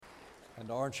And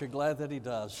aren't you glad that he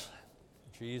does?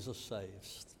 Jesus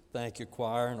saves. Thank you,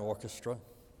 choir and orchestra.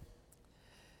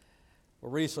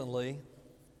 Well, recently,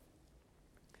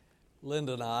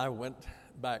 Linda and I went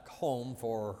back home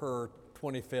for her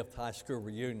 25th high school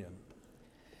reunion.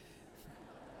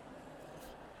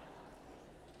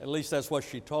 At least that's what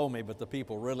she told me, but the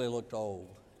people really looked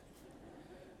old.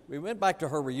 We went back to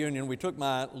her reunion. We took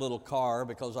my little car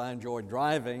because I enjoy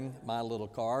driving my little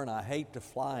car, and I hate to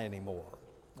fly anymore.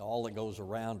 All that goes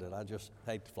around it, I just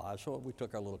hate to fly. So we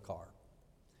took our little car.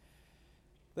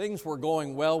 Things were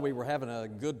going well. We were having a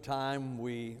good time.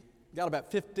 We got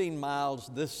about 15 miles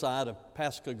this side of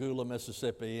Pascagoula,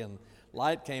 Mississippi, and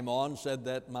light came on and said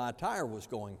that my tire was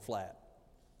going flat.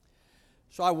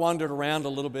 So I wandered around a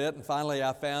little bit, and finally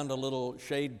I found a little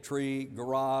shade tree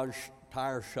garage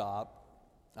tire shop.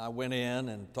 I went in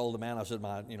and told the man, I said,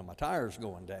 my tire's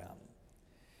going down.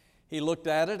 He looked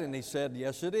at it and he said,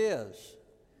 yes, it is.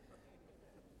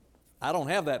 I don't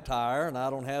have that tire and I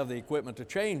don't have the equipment to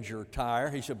change your tire.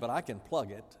 He said, but I can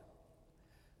plug it.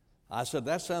 I said,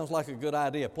 that sounds like a good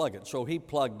idea, plug it. So he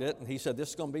plugged it and he said, this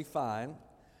is going to be fine.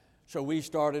 So we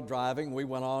started driving. We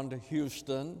went on to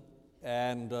Houston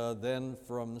and then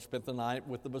spent the night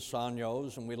with the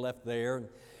Basagnos, and we left there and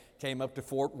came up to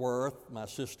Fort Worth. My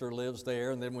sister lives there,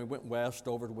 and then we went west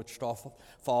over to Wichita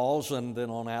Falls and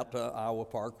then on out to Iowa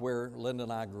Park where Linda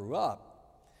and I grew up.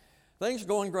 Things are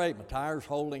going great. My tire's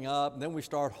holding up, and then we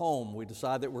start home. We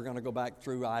decide that we're going to go back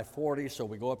through I-40, so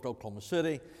we go up to Oklahoma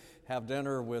City, have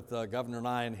dinner with Governor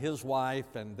Nye and his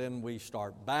wife, and then we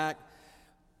start back.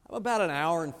 About an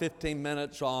hour and 15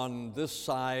 minutes on this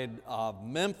side of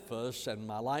Memphis, and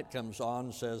my light comes on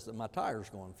and says that my tire's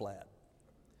going flat.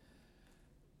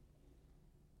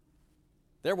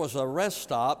 There was a rest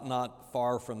stop not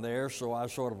far from there, so I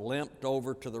sort of limped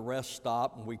over to the rest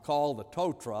stop, and we called the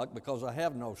tow truck because I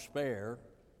have no spare.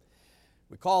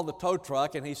 We called the tow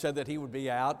truck, and he said that he would be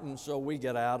out, and so we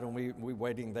get out, and we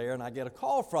waiting there, and I get a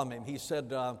call from him. He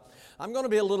said, I'm going to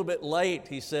be a little bit late.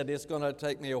 He said, it's going to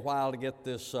take me a while to get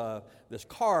this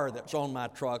car that's on my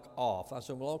truck off. I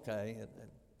said, well, okay.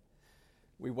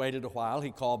 We waited a while. He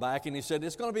called back, and he said,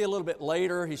 it's going to be a little bit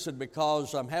later. He said,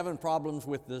 because I'm having problems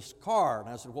with this car. And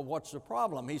I said, well, what's the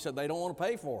problem? He said, they don't want to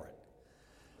pay for it.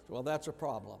 Well, that's a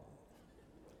problem.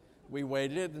 We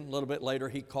waited, and a little bit later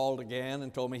he called again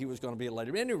and told me he was going to be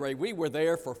later. Anyway, we were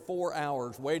there for 4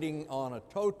 hours waiting on a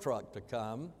tow truck to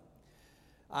come.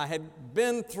 I had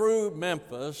been through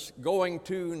Memphis going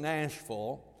to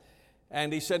Nashville,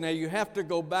 and he said, now you have to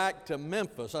go back to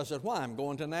Memphis. I said, why? I'm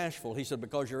going to Nashville. He said,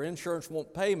 because your insurance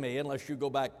won't pay me unless you go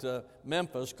back to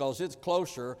Memphis because it's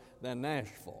closer than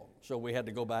Nashville. So we had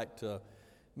to go back to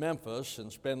Memphis and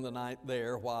spend the night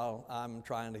there while I'm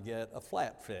trying to get a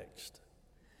flat fixed.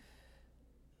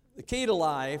 The key to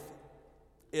life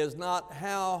is not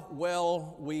how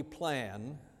well we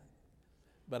plan,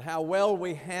 but how well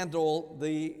we handle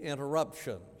the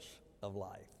interruptions of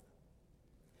life.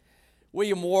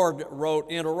 William Ward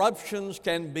wrote, interruptions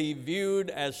can be viewed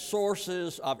as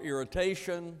sources of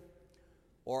irritation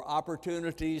or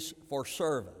opportunities for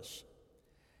service,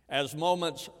 as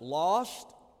moments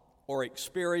lost or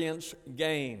experience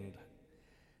gained,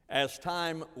 as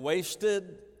time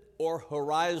wasted or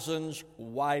horizons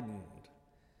widened.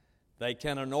 They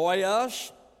can annoy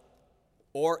us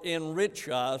or enrich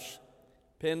us,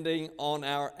 depending on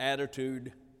our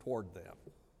attitude toward them.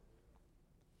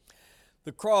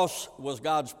 The cross was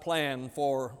God's plan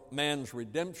for man's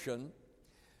redemption,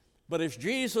 but as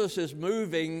Jesus is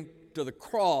moving to the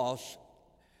cross,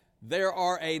 there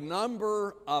are a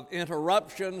number of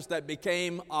interruptions that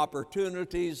became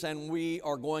opportunities, and we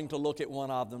are going to look at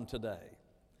one of them today.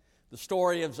 The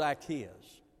story of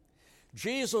Zacchaeus.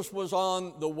 Jesus was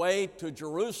on the way to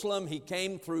Jerusalem. He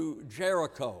came through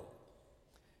Jericho,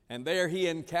 and there he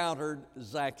encountered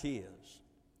Zacchaeus.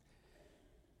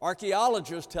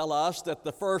 Archaeologists tell us that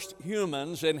the first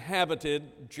humans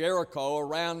inhabited Jericho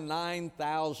around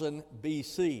 9,000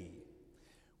 BC,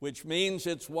 which means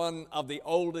it's one of the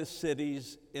oldest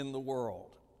cities in the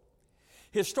world.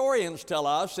 Historians tell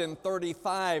us in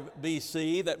 35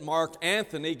 BC that Mark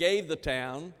Antony gave the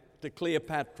town to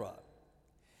Cleopatra.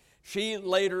 She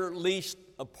later leased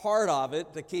a part of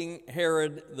it to King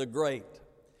Herod the Great.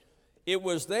 It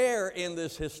was there in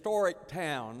this historic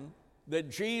town that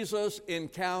Jesus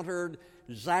encountered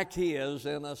Zacchaeus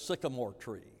in a sycamore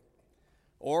tree,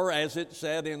 or as it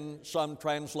said in some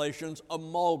translations, a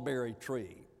mulberry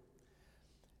tree.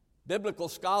 Biblical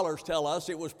scholars tell us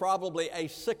it was probably a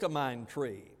sycamine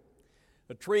tree,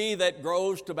 a tree that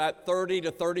grows to about 30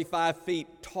 to 35 feet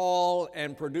tall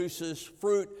and produces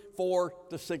fruit 4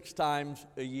 to 6 times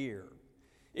a year.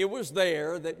 It was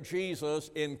there that Jesus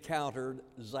encountered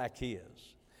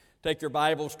Zacchaeus. Take your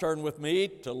Bibles, turn with me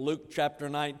to Luke chapter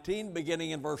 19,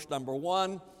 beginning in verse number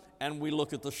 1, and we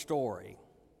look at the story.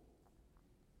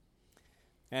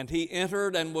 And he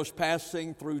entered and was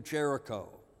passing through Jericho.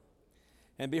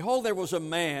 And behold, there was a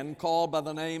man called by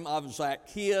the name of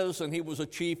Zacchaeus, and he was a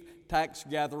chief tax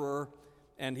gatherer,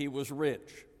 and he was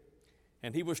rich.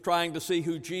 And he was trying to see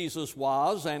who Jesus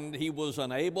was, and he was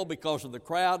unable because of the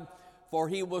crowd, for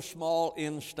he was small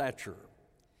in stature.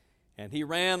 And he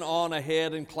ran on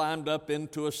ahead and climbed up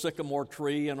into a sycamore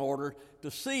tree in order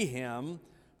to see him,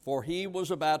 for he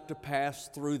was about to pass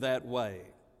through that way.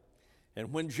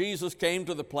 And when Jesus came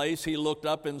to the place, he looked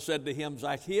up and said to him,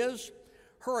 Zacchaeus,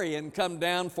 hurry and come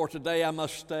down, for today I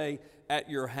must stay at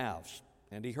your house.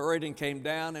 And he hurried and came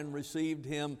down and received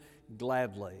him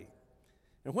gladly.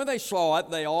 And when they saw it,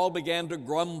 they all began to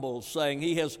grumble, saying,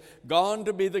 he has gone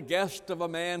to be the guest of a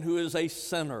man who is a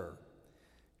sinner.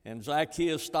 And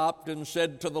Zacchaeus stopped and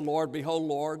said to the Lord, behold,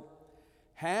 Lord,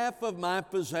 half of my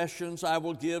possessions I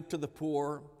will give to the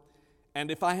poor, and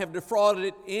if I have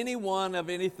defrauded anyone of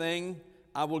anything,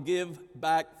 I will give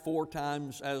back 4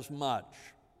 times as much.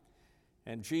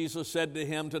 And Jesus said to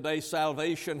him, today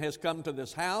salvation has come to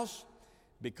this house,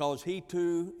 because he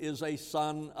too is a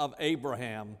son of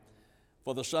Abraham.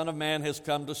 For the Son of Man has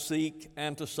come to seek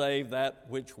and to save that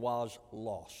which was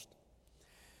lost.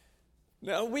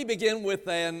 Now, we begin with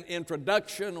an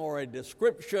introduction or a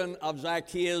description of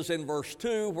Zacchaeus in verse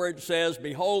 2, where it says,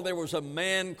 behold, there was a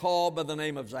man called by the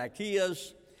name of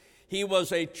Zacchaeus. He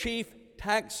was a chief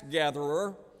tax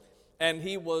gatherer, and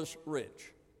he was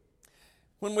rich.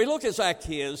 When we look at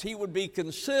Zacchaeus, he would be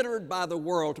considered by the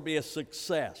world to be a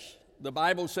success. The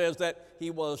Bible says that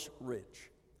he was rich.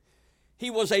 He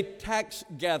was a tax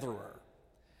gatherer.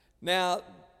 Now,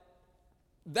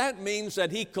 that means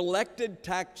that he collected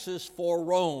taxes for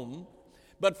Rome,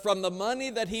 but from the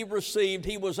money that he received,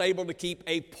 he was able to keep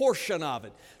a portion of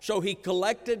it. So he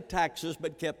collected taxes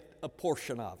but kept a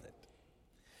portion of it.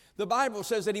 The Bible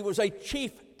says that he was a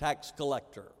chief tax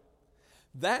collector.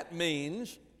 That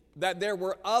means that there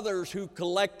were others who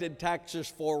collected taxes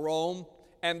for Rome,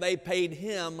 and they paid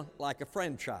him like a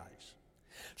franchise.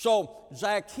 So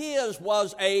Zacchaeus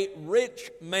was a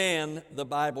rich man, the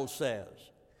Bible says.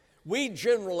 We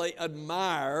generally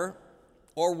admire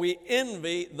or we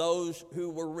envy those who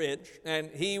were rich, and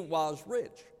he was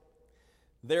rich.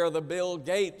 There are the Bill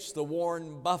Gates, the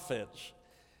Warren Buffetts.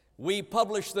 We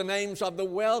publish the names of the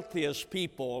wealthiest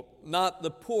people, not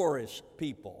the poorest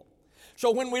people. So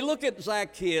when we look at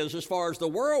Zacchaeus, as far as the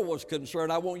world was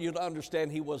concerned, I want you to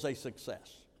understand he was a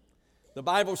success. The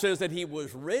Bible says that he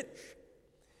was rich,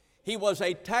 he was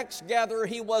a tax gatherer,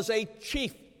 he was a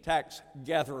chief tax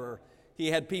gatherer. He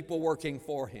had people working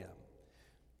for him.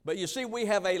 But you see, we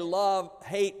have a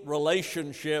love-hate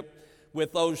relationship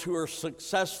with those who are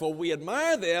successful. We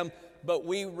admire them, but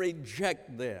we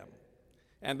reject them.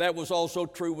 And that was also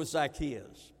true with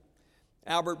Zacchaeus.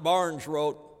 Albert Barnes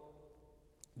wrote,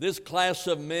 this class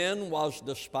of men was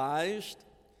despised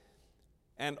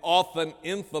and often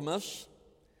infamous.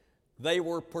 They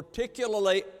were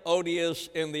particularly odious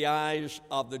in the eyes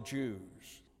of the Jews,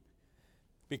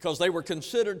 because they were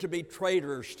considered to be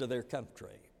traitors to their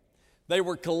country. They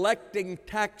were collecting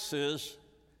taxes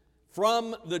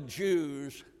from the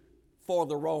Jews for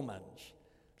the Romans.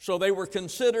 So they were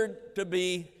considered to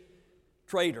be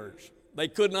traitors. They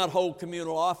could not hold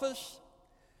communal office.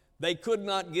 They could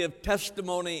not give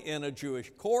testimony in a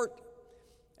Jewish court,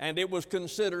 and it was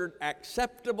considered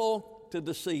acceptable to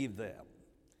deceive them.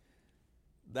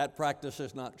 That practice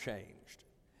has not changed.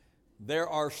 There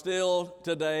are still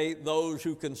today those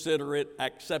who consider it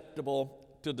acceptable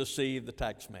to deceive the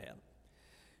taxman.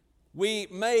 We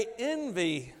may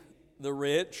envy the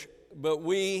rich, but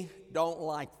we don't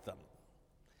like them.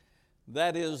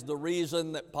 That is the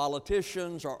reason that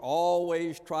politicians are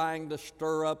always trying to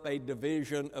stir up a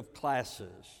division of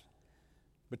classes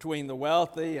between the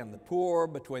wealthy and the poor,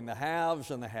 between the haves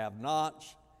and the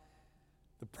have-nots.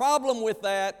 The problem with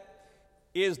that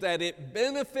is that it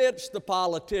benefits the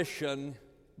politician,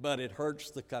 but it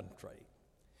hurts the country.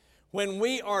 When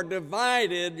we are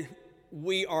divided,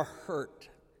 we are hurt.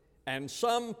 And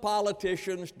some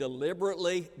politicians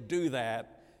deliberately do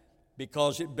that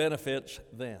because it benefits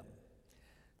them.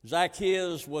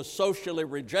 Zacchaeus was socially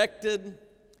rejected,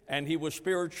 and he was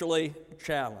spiritually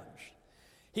challenged.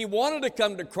 He wanted to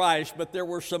come to Christ, but there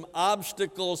were some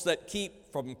obstacles that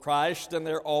keep from Christ, and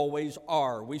there always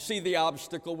are. We see the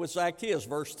obstacle with Zacchaeus,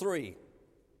 verse 3.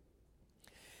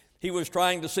 He was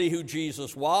trying to see who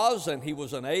Jesus was, and he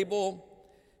was unable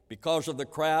because of the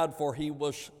crowd, for he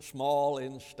was small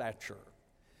in stature.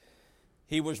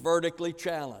 He was vertically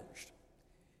challenged.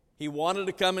 He wanted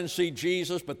to come and see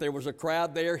Jesus, but there was a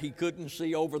crowd there. He couldn't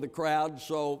see over the crowd,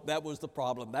 so that was the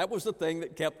problem. That was the thing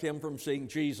that kept him from seeing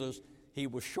Jesus. He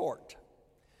was short.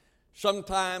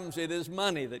 Sometimes it is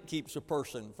money that keeps a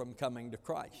person from coming to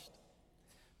Christ.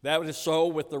 That was so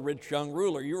with the rich young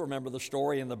ruler. You remember the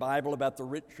story in the Bible about the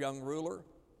rich young ruler?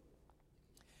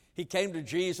 He came to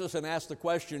Jesus and asked the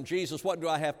question, Jesus, what do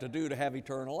I have to do to have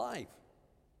eternal life?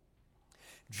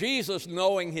 Jesus,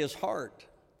 knowing his heart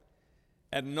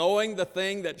and knowing the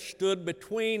thing that stood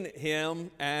between him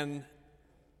and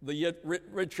the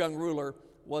rich young ruler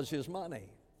was his money.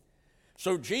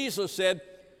 So Jesus said,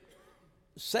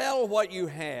 sell what you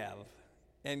have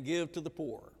and give to the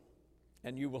poor,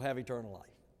 and you will have eternal life.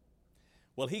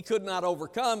 Well, he could not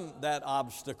overcome that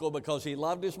obstacle because he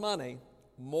loved his money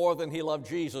more than he loved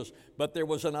Jesus, but there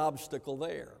was an obstacle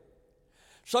there.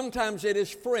 Sometimes it is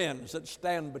friends that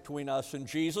stand between us and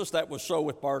Jesus. That was so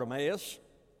with Bartimaeus.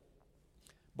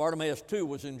 Bartimaeus too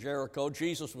was in Jericho.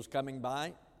 Jesus was coming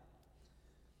by.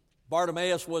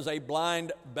 Bartimaeus was a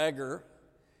blind beggar,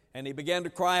 and he began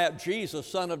to cry out, Jesus,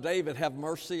 Son of David, have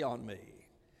mercy on me.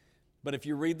 But if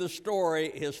you read the story,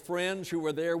 his friends who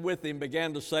were there with him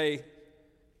began to say,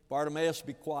 Bartimaeus,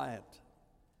 be quiet.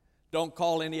 Don't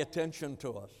call any attention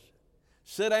to us.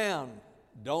 Sit down.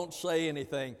 Don't say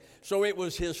anything. So it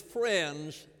was his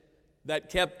friends that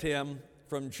kept him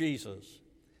from Jesus.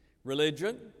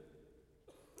 Religion.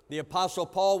 The Apostle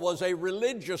Paul was a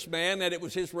religious man, and it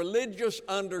was his religious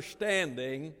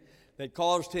understanding that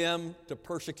caused him to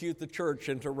persecute the church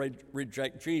and to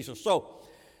reject Jesus. So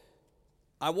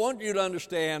I want you to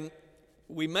understand,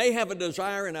 we may have a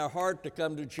desire in our heart to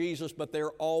come to Jesus, but there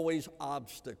are always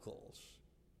obstacles,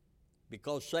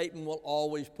 because Satan will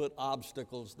always put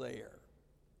obstacles there.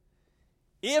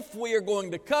 If we are going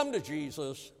to come to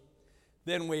Jesus,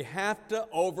 then we have to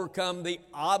overcome the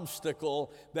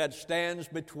obstacle that stands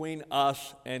between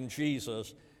us and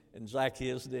Jesus. And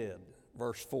Zacchaeus did.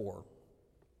 Verse 4.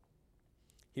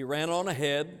 He ran on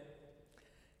ahead,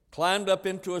 climbed up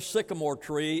into a sycamore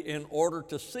tree in order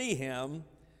to see him,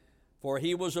 for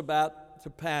he was about to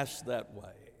pass that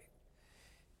way.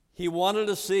 He wanted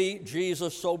to see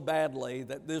Jesus so badly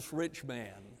that this rich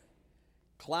man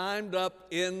climbed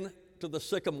up into the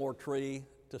sycamore tree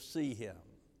to see him.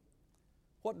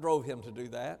 What drove him to do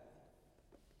that?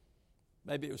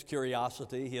 Maybe it was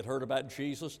curiosity. He had heard about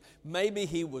Jesus. Maybe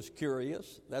he was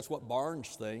curious. That's what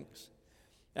Barnes thinks.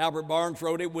 Albert Barnes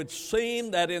wrote, it would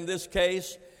seem that in this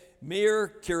case, mere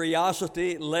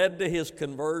curiosity led to his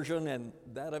conversion and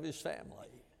that of his family.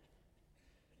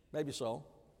 Maybe so.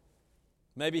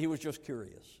 Maybe he was just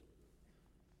curious.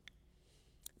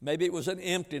 Maybe it was an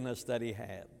emptiness that he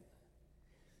had.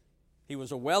 He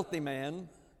was a wealthy man,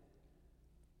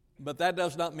 but that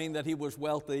does not mean that he was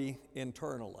wealthy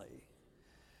internally.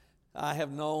 I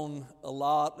have known a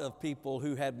lot of people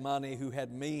who had money, who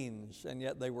had means, and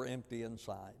yet they were empty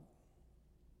inside.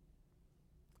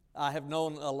 I have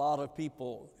known a lot of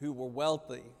people who were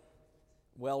wealthy,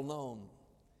 well-known,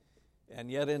 and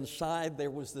yet inside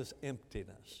there was this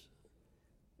emptiness.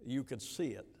 You could see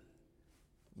it.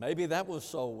 Maybe that was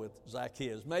so with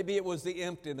Zacchaeus. Maybe it was the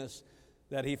emptiness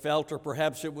that he felt, or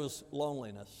perhaps it was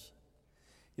loneliness.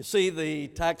 You see, the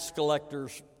tax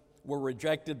collectors were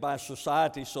rejected by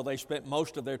society, so they spent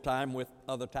most of their time with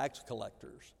other tax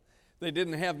collectors. They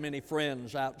didn't have many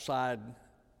friends outside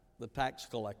the tax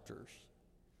collectors.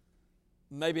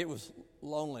 Maybe it was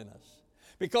loneliness,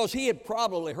 because he had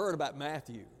probably heard about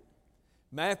Matthew.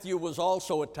 Matthew was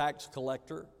also a tax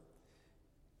collector,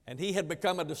 and he had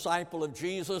become a disciple of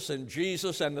Jesus, and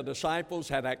Jesus and the disciples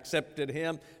had accepted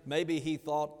him. Maybe he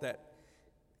thought that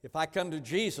if I come to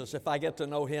Jesus, if I get to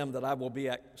know him, that I will be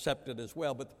accepted as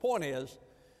well. But the point is,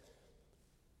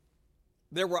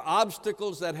 there were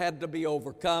obstacles that had to be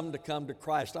overcome to come to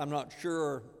Christ. I'm not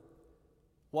sure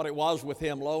what it was with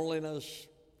him, loneliness,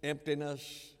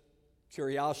 emptiness,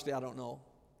 curiosity, I don't know.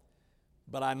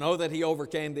 But I know that he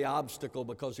overcame the obstacle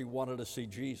because he wanted to see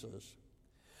Jesus.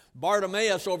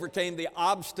 Bartimaeus overcame the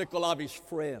obstacle of his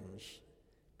friends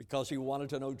because he wanted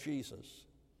to know Jesus.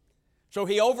 So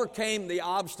he overcame the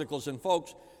obstacles. And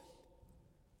folks,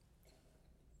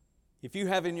 if you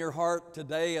have in your heart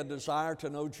today a desire to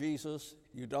know Jesus,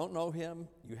 you don't know him,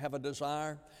 you have a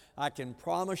desire, I can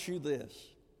promise you this.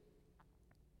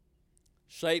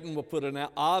 Satan will put an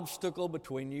obstacle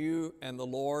between you and the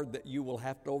Lord that you will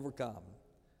have to overcome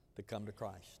to come to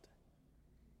Christ.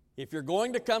 If you're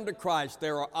going to come to Christ,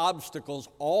 there are obstacles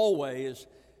always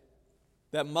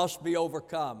that must be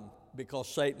overcome because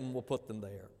Satan will put them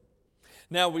there.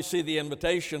 Now we see the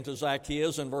invitation to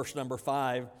Zacchaeus in verse number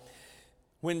 5.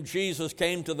 When Jesus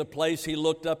came to the place, he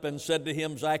looked up and said to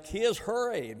him, Zacchaeus,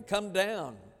 hurry and come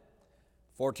down,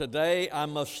 for today I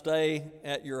must stay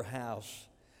at your house.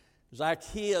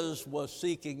 Zacchaeus was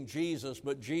seeking Jesus,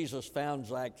 but Jesus found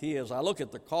Zacchaeus. I look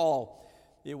at the call,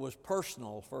 it was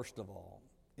personal, first of all.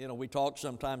 You know, we talk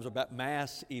sometimes about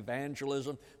mass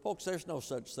evangelism. Folks, there's no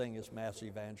such thing as mass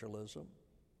evangelism.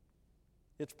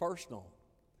 It's personal.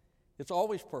 It's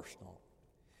always personal.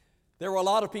 There were a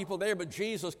lot of people there, but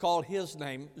Jesus called his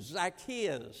name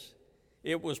Zacchaeus.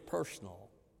 It was personal.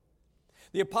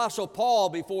 The Apostle Paul,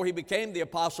 before he became the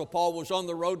Apostle Paul, was on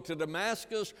the road to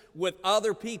Damascus with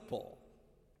other people.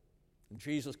 And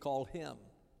Jesus called him.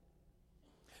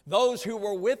 Those who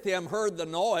were with him heard the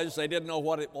noise. They didn't know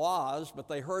what it was, but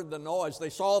they heard the noise.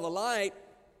 They saw the light.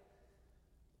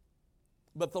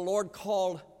 But the Lord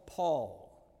called Paul.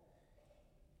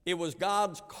 It was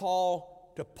God's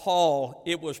call to Paul.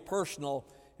 It was personal,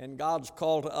 and God's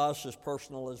call to us is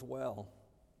personal as well.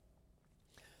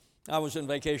 I was in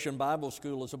Vacation Bible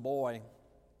School as a boy.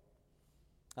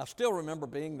 I still remember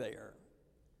being there.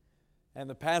 And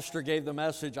the pastor gave the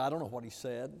message. I don't know what he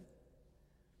said,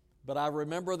 but I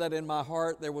remember that in my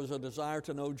heart there was a desire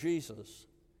to know Jesus.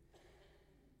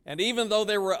 And even though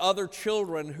there were other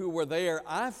children who were there,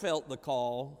 I felt the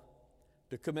call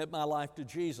to commit my life to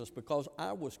Jesus because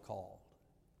I was called.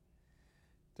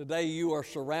 Today you are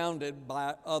surrounded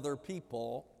by other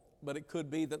people, but it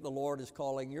could be that the Lord is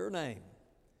calling your name.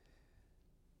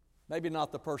 Maybe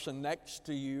not the person next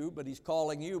to you, but he's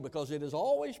calling you because it is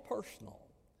always personal.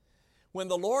 When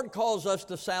the Lord calls us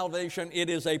to salvation, it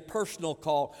is a personal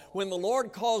call. When the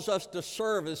Lord calls us to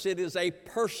service, it is a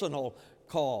personal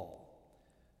call.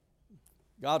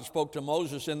 God spoke to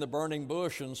Moses in the burning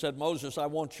bush and said, Moses, I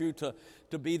want you to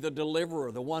be the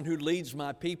deliverer, the one who leads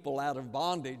my people out of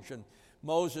bondage. And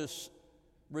Moses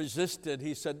resisted.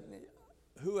 He said,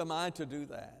 who am I to do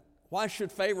that? Why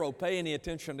should Pharaoh pay any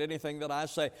attention to anything that I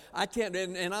say? I can't,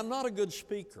 and I'm not a good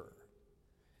speaker.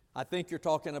 I think you're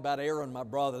talking about Aaron, my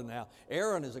brother now.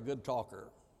 Aaron is a good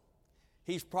talker.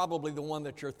 He's probably the one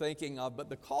that you're thinking of, but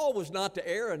the call was not to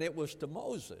Aaron, it was to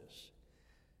Moses.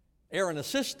 Aaron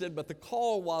assisted, but the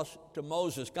call was to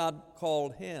Moses. God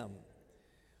called him.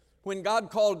 When God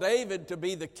called David to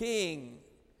be the king,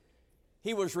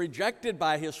 he was rejected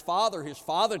by his father. His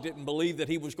father didn't believe that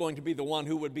he was going to be the one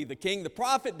who would be the king. The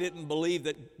prophet didn't believe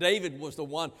that David was the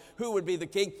one who would be the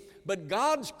king. But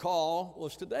God's call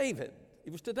was to David.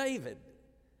 It was to David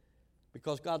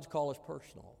because God's call is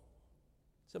personal.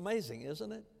 It's amazing,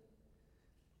 isn't it?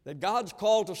 That God's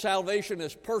call to salvation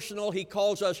is personal. He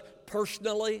calls us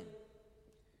personally.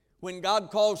 When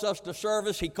God calls us to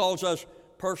service, he calls us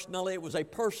personally. It was a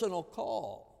personal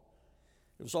call.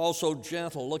 It was also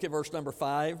gentle. Look at verse number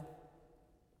 5.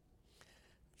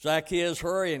 Zacchaeus,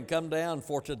 hurry and come down,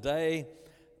 for today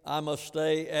I must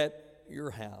stay at your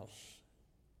house.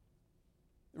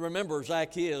 Remember,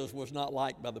 Zacchaeus was not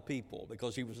liked by the people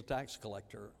because he was a tax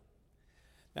collector.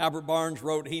 Albert Barnes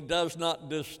wrote, he does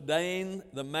not disdain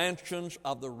the mansions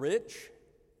of the rich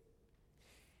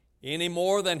any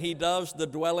more than he does the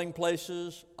dwelling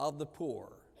places of the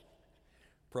poor,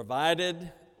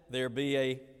 provided there be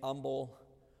a humble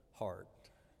heart.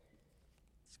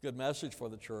 It's a good message for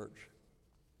the church.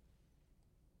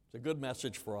 It's a good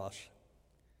message for us.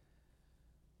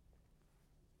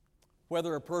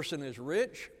 Whether a person is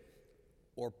rich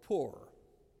or poor,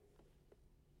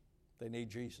 they need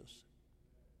Jesus.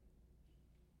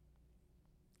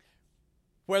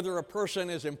 Whether a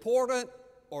person is important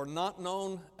or not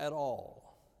known at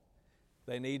all,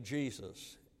 they need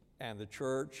Jesus, and the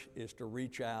church is to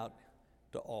reach out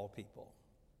to all people.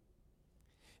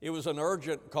 It was an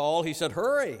urgent call. He said,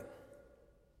 hurry.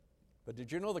 But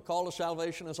did you know the call to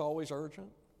salvation is always urgent?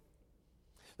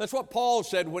 That's what Paul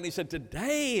said when he said,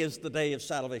 today is the day of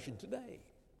salvation, today.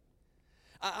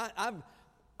 I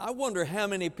wonder how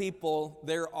many people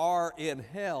there are in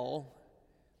hell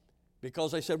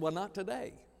because they said, well, not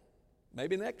today.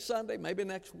 Maybe next Sunday, maybe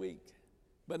next week,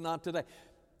 but not today.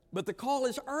 But the call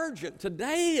is urgent.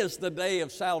 Today is the day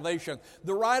of salvation.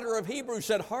 The writer of Hebrews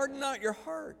said, harden not your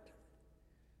heart.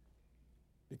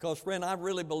 Because, friend, I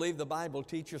really believe the Bible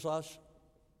teaches us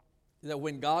that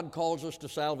when God calls us to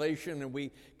salvation and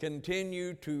we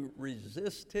continue to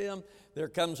resist him, there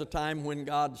comes a time when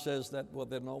God says that, well,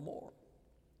 then no more.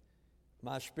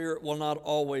 My spirit will not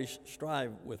always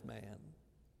strive with man.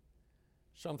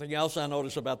 Something else I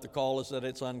notice about the call is that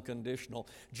it's unconditional.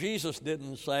 Jesus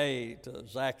didn't say to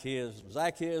Zacchaeus,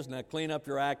 Zacchaeus, now clean up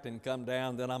your act and come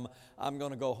down, then I'm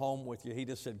going to go home with you. He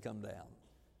just said, come down.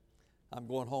 I'm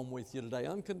going home with you today.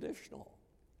 Unconditional.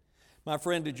 My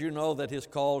friend, did you know that his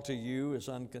call to you is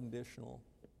unconditional?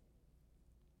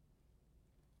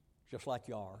 just like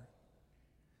you are.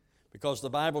 Because the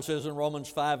Bible says in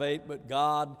Romans 5:8, but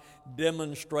God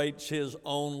demonstrates His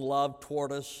own love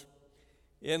toward us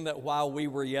in that while we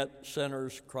were yet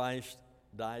sinners, Christ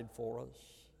died for us.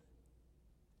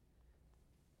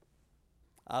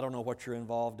 I don't know what you're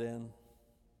involved in.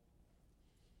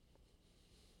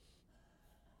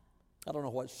 I don't know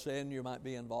what sin you might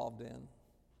be involved in.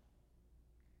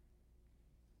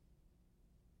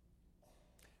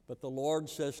 But the Lord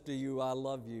says to you, I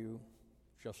love you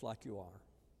just like you are.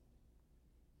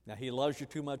 Now, He loves you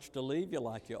too much to leave you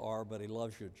like you are, but He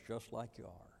loves you just like you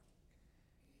are.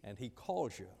 And He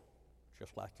calls you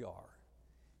just like you are.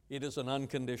 It is an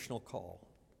unconditional call.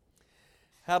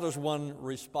 How does one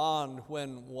respond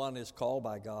when one is called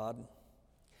by God?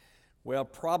 Well,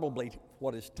 probably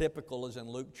what is typical is in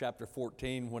Luke chapter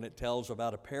 14 when it tells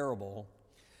about a parable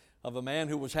of a man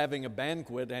who was having a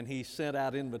banquet and he sent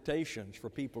out invitations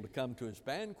for people to come to his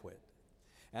banquet.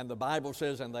 And the Bible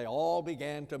says, and they all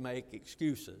began to make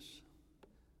excuses.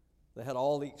 They had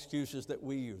all the excuses that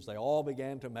we use. They all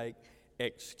began to make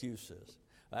excuses.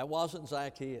 That wasn't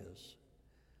Zacchaeus.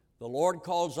 The Lord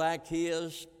called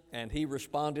Zacchaeus, and he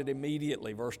responded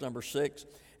immediately. Verse number 6,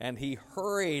 and he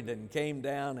hurried and came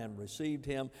down and received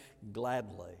him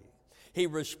gladly. He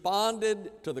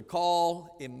responded to the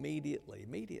call immediately.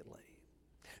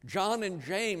 John and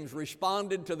James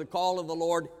responded to the call of the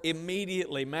Lord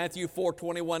immediately. Matthew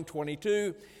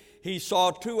 4:21-22, he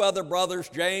saw two other brothers,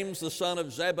 James the son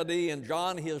of Zebedee and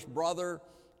John his brother,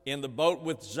 in the boat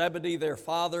with Zebedee their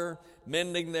father,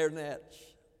 mending their nets.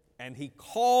 And he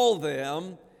called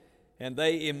them, and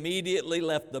they immediately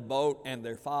left the boat and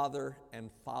their father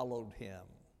and followed him.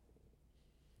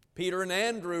 Peter and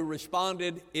Andrew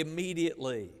responded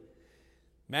immediately.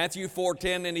 Matthew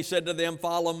 4:10, and he said to them,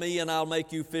 follow me and I'll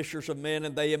make you fishers of men.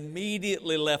 And they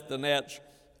immediately left the nets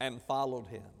and followed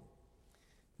him.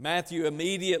 Matthew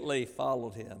immediately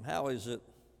followed him. How is it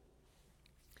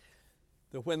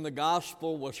that when the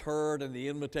gospel was heard and the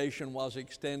invitation was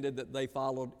extended that they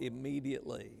followed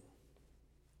immediately?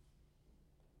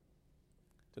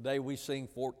 Today we sing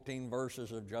 14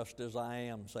 verses of Just As I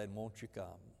Am, saying, won't you come?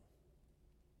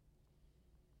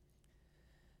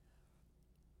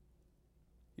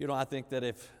 You know, I think that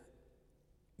if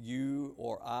you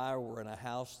or I were in a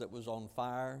house that was on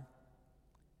fire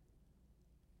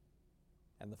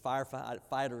and the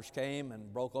firefighters came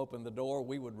and broke open the door,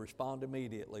 we would respond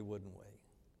immediately, wouldn't we?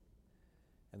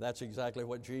 And that's exactly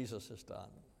what Jesus has done.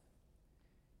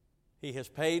 He has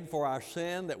paid for our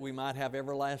sin that we might have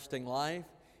everlasting life.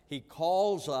 He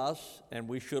calls us, and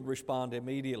we should respond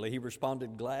immediately. He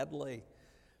responded gladly,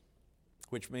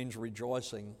 which means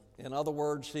rejoicing. In other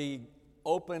words, he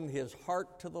opened his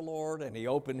heart to the Lord and he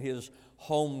opened his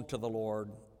home to the Lord.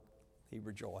 He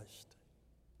rejoiced.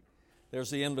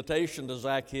 There's the invitation to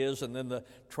Zacchaeus and then the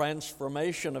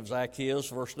transformation of Zacchaeus,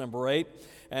 verse number 8.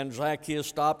 And Zacchaeus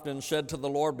stopped and said to the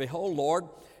Lord, behold, Lord,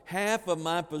 half of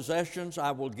my possessions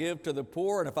I will give to the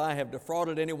poor, and if I have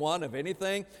defrauded anyone of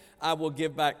anything, I will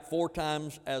give back 4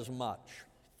 times as much.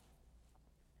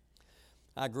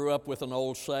 I grew up with an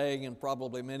old saying, and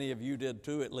probably many of you did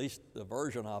too, at least the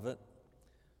version of it.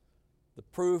 The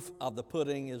proof of the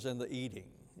pudding is in the eating.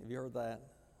 Have you heard that?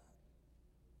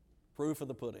 Proof of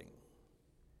the pudding.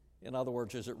 In other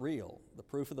words, is it real? The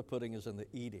proof of the pudding is in the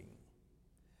eating.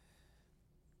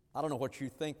 I don't know what you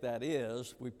think that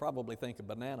is. We probably think of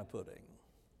banana pudding.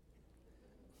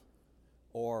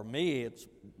 Or me, it's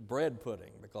bread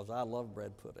pudding, because I love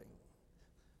bread pudding.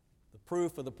 The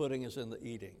proof of the pudding is in the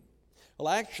eating. Well,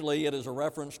 actually, it is a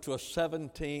reference to a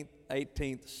 17th,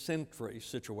 18th century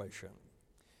situation.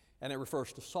 And it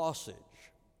refers to sausage.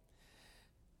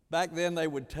 Back then, they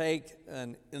would take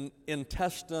an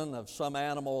intestine of some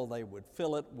animal, they would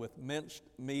fill it with minced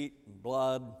meat, and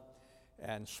blood,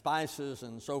 and spices,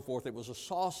 and so forth. It was a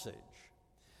sausage.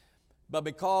 But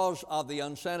because of the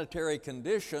unsanitary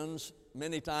conditions,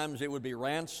 many times it would be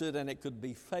rancid and it could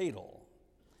be fatal.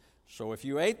 So if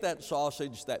you ate that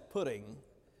sausage, that pudding,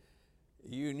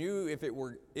 you knew if it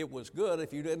was good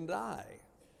if you didn't die.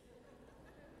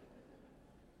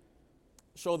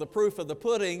 So the proof of the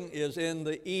pudding is in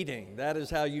the eating. That is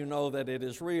how you know that it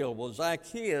is real. Well,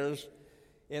 Zacchaeus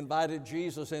invited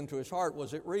Jesus into his heart.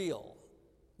 Was it real?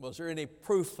 Was there any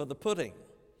proof of the pudding?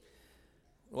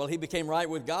 Well, he became right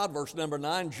with God. Verse number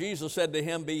 9, Jesus said to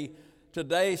him,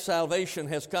 today salvation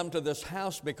has come to this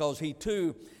house because he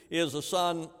too is a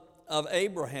son of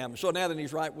Abraham. So now that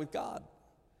he's right with God.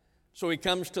 So he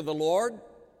comes to the Lord,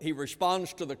 he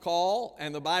responds to the call,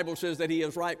 and the Bible says that he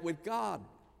is right with God.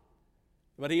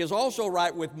 But he is also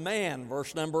right with man,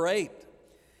 verse number 8.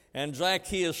 And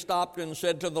Zacchaeus stopped and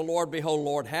said to the Lord, Behold,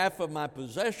 Lord, half of my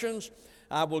possessions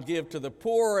I will give to the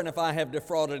poor, and if I have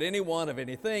defrauded anyone of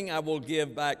anything, I will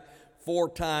give back 4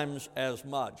 times as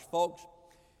much. Folks,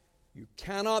 you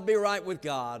cannot be right with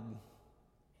God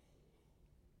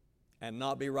and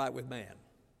not be right with man.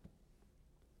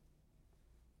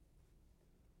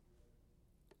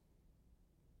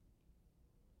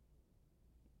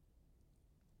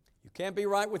 You can't be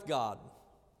right with God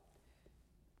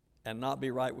and not be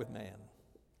right with man.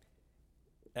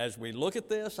 As we look at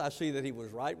this, I see that he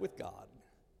was right with God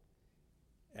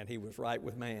and he was right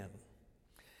with man.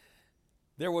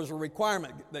 There was a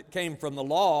requirement that came from the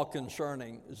law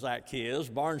concerning Zacchaeus.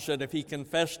 Barnes said if he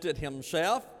confessed it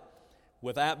himself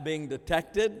without being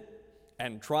detected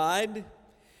and tried,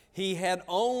 he had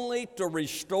only to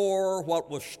restore what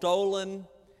was stolen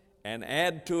and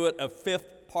add to it a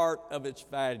 5th part of its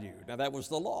value. Now that was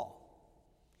the law.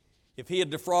 If he had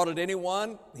defrauded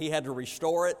anyone, he had to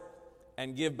restore it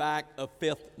and give back a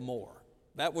 5th more.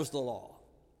 That was the law.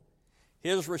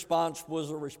 His response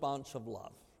was a response of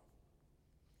love.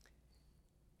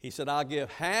 He said, I'll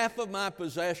give half of my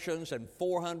possessions and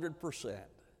 400%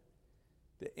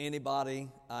 to anybody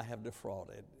I have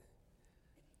defrauded.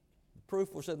 The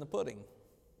proof was in the pudding.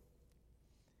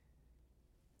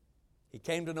 He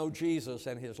came to know Jesus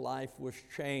and his life was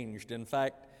changed. In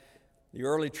fact, the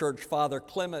early church father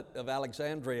Clement of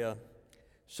Alexandria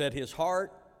said his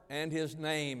heart and his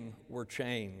name were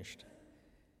changed.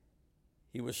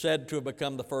 He was said to have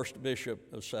become the first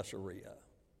bishop of Caesarea.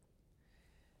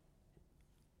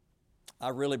 I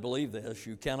really believe this.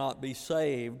 You cannot be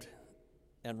saved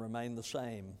and remain the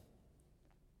same.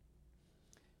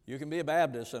 You can be a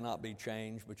Baptist and not be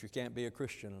changed, but you can't be a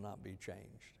Christian and not be changed.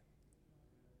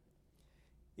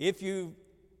 If you've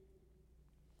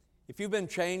been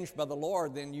changed by the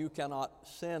Lord, then you cannot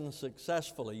sin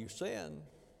successfully. You sin,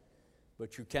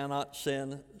 but you cannot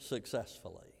sin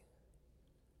successfully.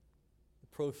 The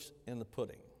proof's in the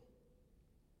pudding.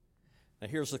 Now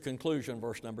here's the conclusion,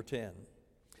 verse number 10.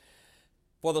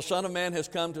 For the Son of Man has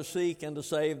come to seek and to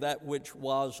save that which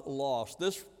was lost.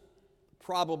 This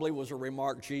probably was a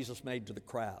remark Jesus made to the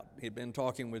crowd. He'd been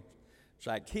talking with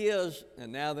Zacchaeus,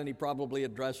 and now then he probably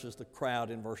addresses the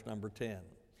crowd in verse number 10.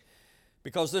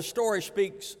 Because this story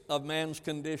speaks of man's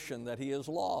condition, that he is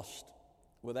lost.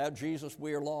 Without Jesus,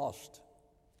 we are lost.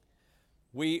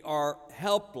 We are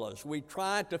helpless. We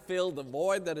try to fill the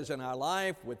void that is in our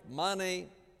life with money,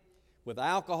 with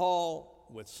alcohol,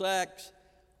 with sex,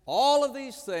 all of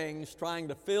these things trying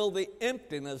to fill the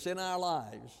emptiness in our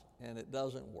lives, and it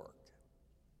doesn't work.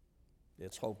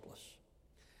 It's hopeless.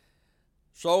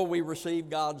 So we receive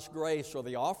God's grace, or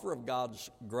the offer of God's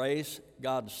grace.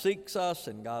 God seeks us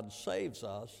and God saves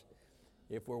us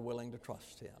if we're willing to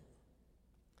trust Him.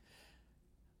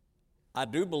 I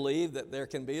do believe that there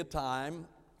can be a time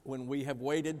when we have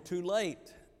waited too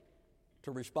late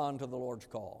to respond to the Lord's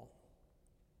call.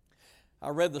 I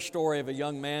read the story of a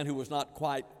young man who was not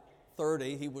quite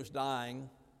 30. He was dying.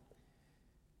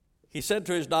 He said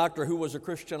to his doctor, who was a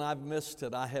Christian, I've missed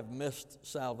it. I have missed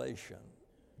salvation.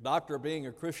 Doctor, being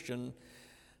a Christian,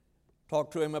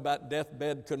 talked to him about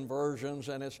deathbed conversions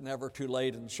and it's never too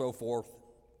late and so forth.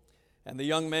 And the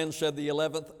young man said, the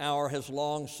 11th hour has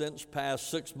long since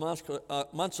passed. 6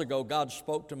 months ago, God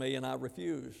spoke to me and I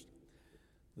refused.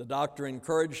 The doctor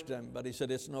encouraged him, but he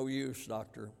said, it's no use,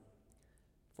 doctor,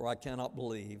 for I cannot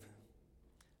believe.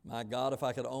 My God, if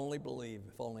I could only believe,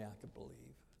 if only I could believe.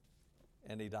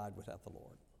 And he died without the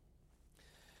Lord.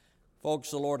 Folks,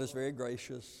 the Lord is very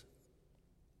gracious.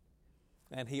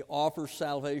 And He offers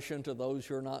salvation to those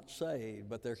who are not saved.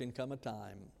 But there can come a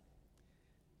time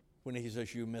when He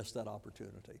says, you missed that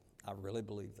opportunity. I really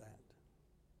believe that.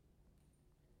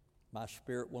 My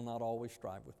spirit will not always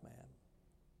strive with man.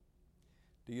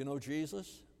 Do you know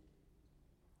Jesus?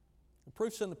 The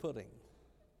proof's in the pudding.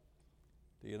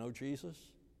 Do you know Jesus?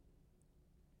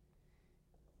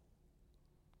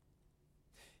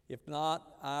 If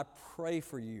not, I pray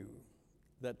for you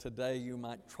that today you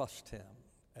might trust Him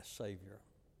as Savior.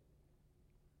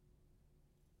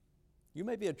 You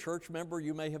may be a church member,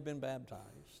 you may have been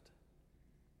baptized,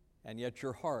 and yet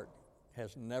your heart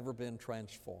has never been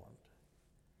transformed.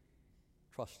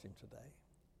 Trust Him today.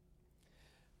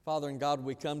 Father and God,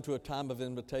 we come to a time of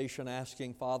invitation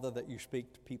asking, Father, that you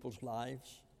speak to people's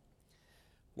lives.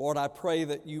 Lord, I pray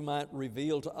that you might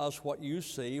reveal to us what you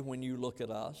see when you look at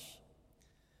us,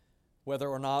 whether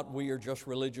or not we are just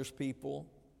religious people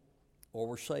or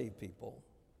we're saved people.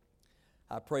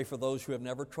 I pray for those who have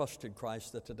never trusted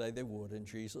Christ that today they would. In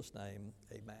Jesus' name,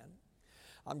 amen.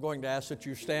 I'm going to ask that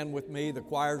you stand with me. The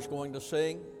choir's going to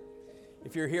sing.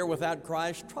 If you're here without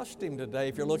Christ, trust Him today.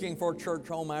 If you're looking for a church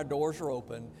home, our doors are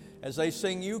open. As they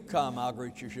sing, "You Come," I'll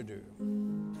greet you as you do.